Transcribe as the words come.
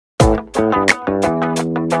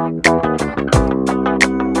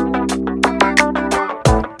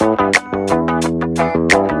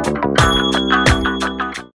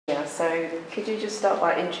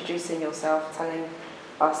introducing yourself, telling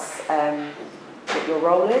us what your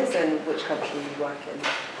role is and which country you work in?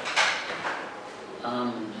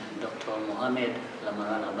 I'm Dr. Mohammed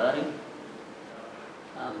Barrie.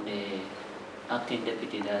 I'm the Acting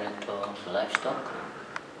Deputy Director of Livestock.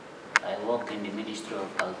 I work in the Ministry of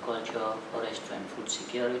Agriculture, Forestry and Food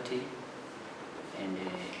Security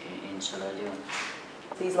in Sierra Leone.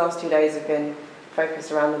 These last 2 days have been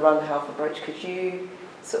focused around the One Health approach. Could you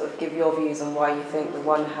sort of give your views on why you think the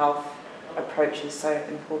One Health approach is so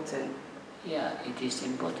important? Yeah, it is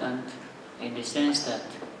important in the sense that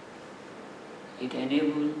it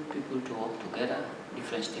enables people to work together,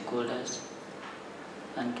 different stakeholders,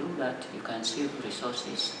 and through that you can save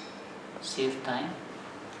resources, save time,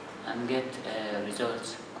 and get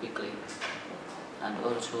results quickly, and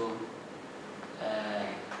also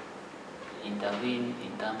intervene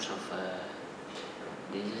in terms of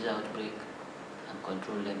disease outbreak and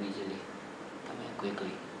control them easily,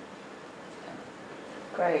 quickly. Yeah.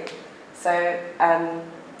 Great. So,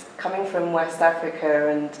 coming from West Africa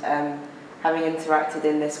and having interacted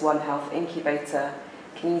in this One Health incubator,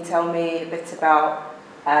 can you tell me a bit about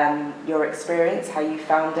your experience, how you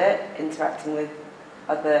found it, interacting with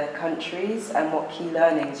other countries, and what key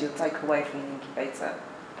learnings you'll take away from the incubator?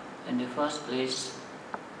 In the first place,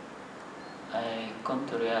 I come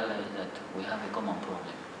to realize that we have a common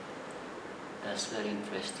problem. That's very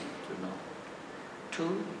interesting to know.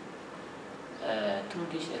 Two, through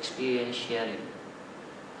this experience sharing,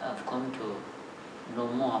 I've come to know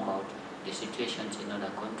more about the situations in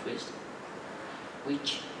other countries,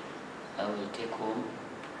 which I will take home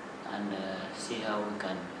and see how we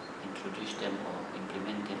can introduce them or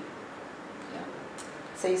implement them. Yeah.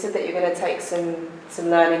 So you said that you're going to take some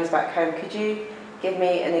learnings back home. Could you give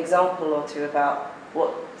me an example or two about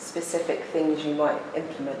what specific things you might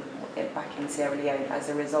implement back in Sierra Leone as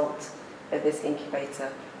a result of this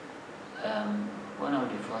incubator? One of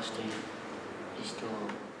the first things is to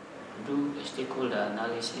do a stakeholder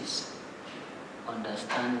analysis,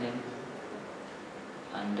 understand them,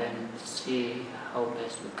 and then see how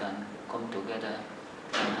best we can come together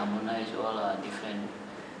and harmonize all our different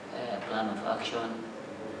plan of action,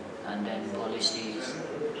 and then policies,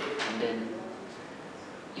 and then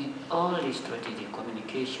in all the strategic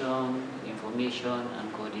communication, information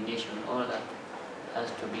and coordination, all that has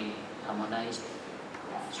to be harmonized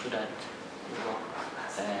so that we work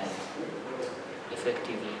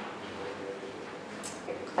effectively.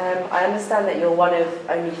 I understand that you're one of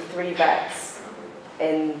only 3 vets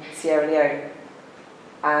in Sierra Leone,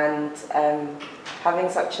 and having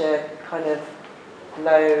such a kind of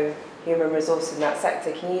low human resource in that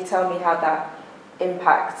sector, can you tell me how that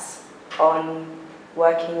impacts on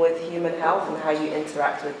working with human health and how you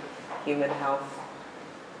interact with human health?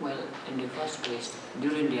 Well, in the first place,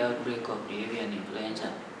 during the outbreak of the avian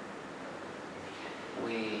influenza,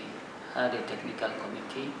 we had a technical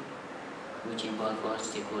committee which involved all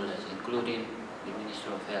stakeholders, including the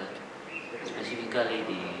Ministry of Health, specifically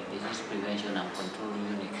the Disease Prevention and Control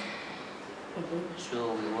Unit.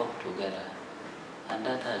 So we worked together, and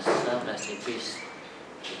that has served as a base,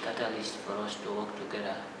 a catalyst for us to work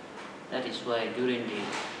together. That is why during the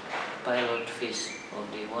pilot phase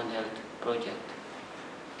of the One Health project,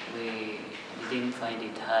 we didn't find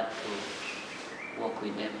it hard to work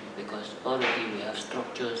with them, because already we have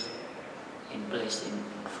structures in place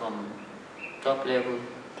from top level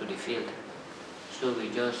to the field. So we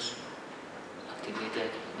just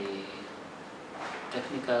activated the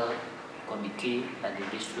technical committee at the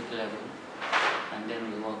district level, and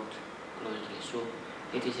then we worked closely. So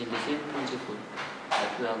it is in the same principle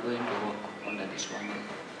that we are going to work under this One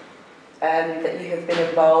Health. That you have been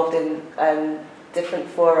involved in different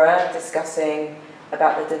fora discussing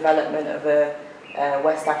about the development of a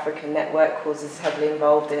West African network. Causes is heavily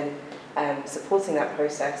involved in supporting that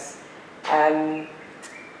process. Can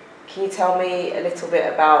you tell me a little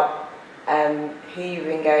bit about who you've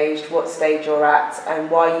engaged, what stage you're at, and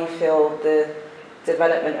why you feel the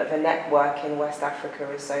development of a network in West Africa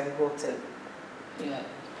is so important? Yeah.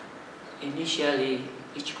 Initially,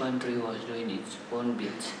 each country was doing its own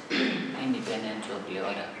bit, independent of the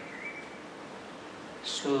other.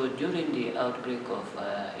 So during the outbreak of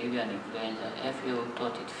avian influenza, FAO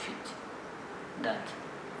thought it fit that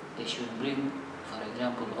they should bring, for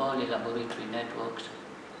example, all the laboratory networks,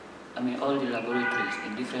 all the laboratories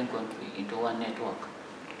in different countries into one network.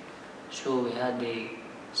 So we had the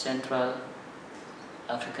Central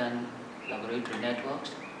African laboratory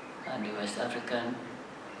networks and the West African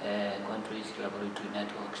countries' laboratory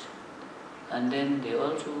networks. And then they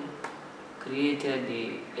also created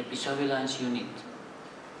the episurveillance unit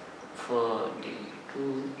for the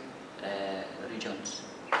 2 regions.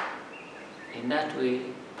 in that way,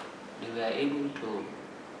 they were able to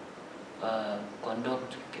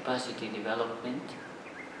conduct capacity development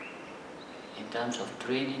in terms of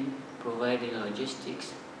training, providing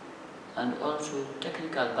logistics, and also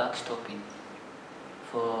technical backstopping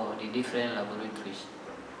for the different laboratories.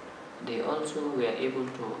 They also were able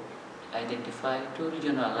to identify 2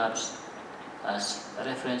 regional labs as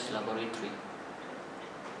reference laboratory,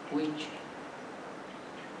 which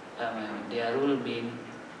their role being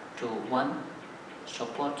to, 1,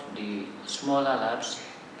 support the smaller labs,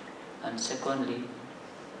 and secondly,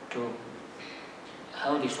 to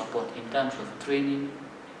how they support in terms of training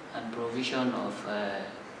and provision of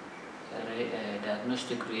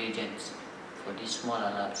diagnostic reagents for these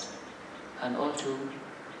smaller labs, and also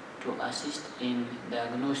to assist in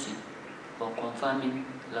diagnosing or confirming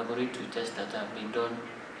laboratory tests that have been done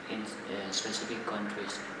in specific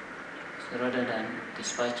countries, so rather than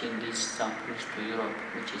dispatching these samples to Europe,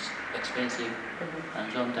 which is expensive,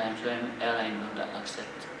 and sometimes when airlines don't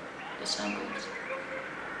accept the samples.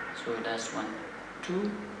 So that's 1.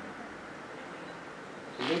 2,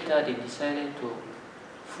 later they decided to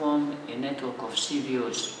form a network of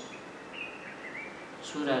CVOs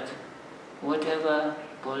so that whatever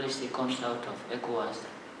policy comes out of ECOWAS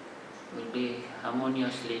will be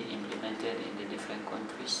harmoniously implemented in the different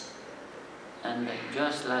countries. And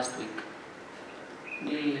just last week,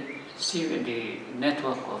 the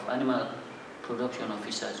network of animal production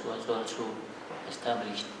officers was also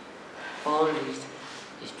established. All this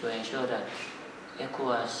is to ensure that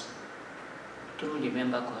ECOWAS, through the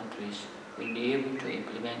member countries, will be able to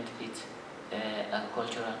implement its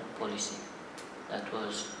agricultural policy that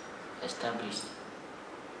was established.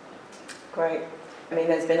 Great. I mean,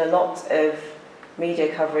 there's been a lot of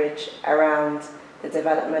media coverage around the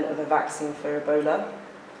development of a vaccine for Ebola.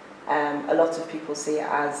 A lot of people see it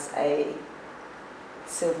as a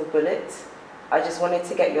silver bullet. I just wanted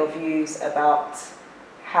to get your views about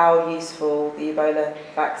how useful the Ebola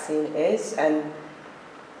vaccine is, and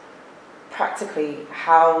practically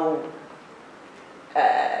how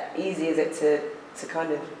easy is it to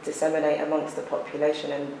kind of disseminate amongst the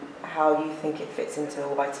population, and how you think it fits into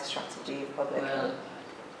a wider strategy of public health?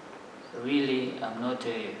 Well, really, I'm not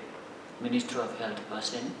a Minister of Health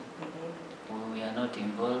person. We are not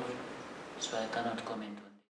involved, so I cannot comment on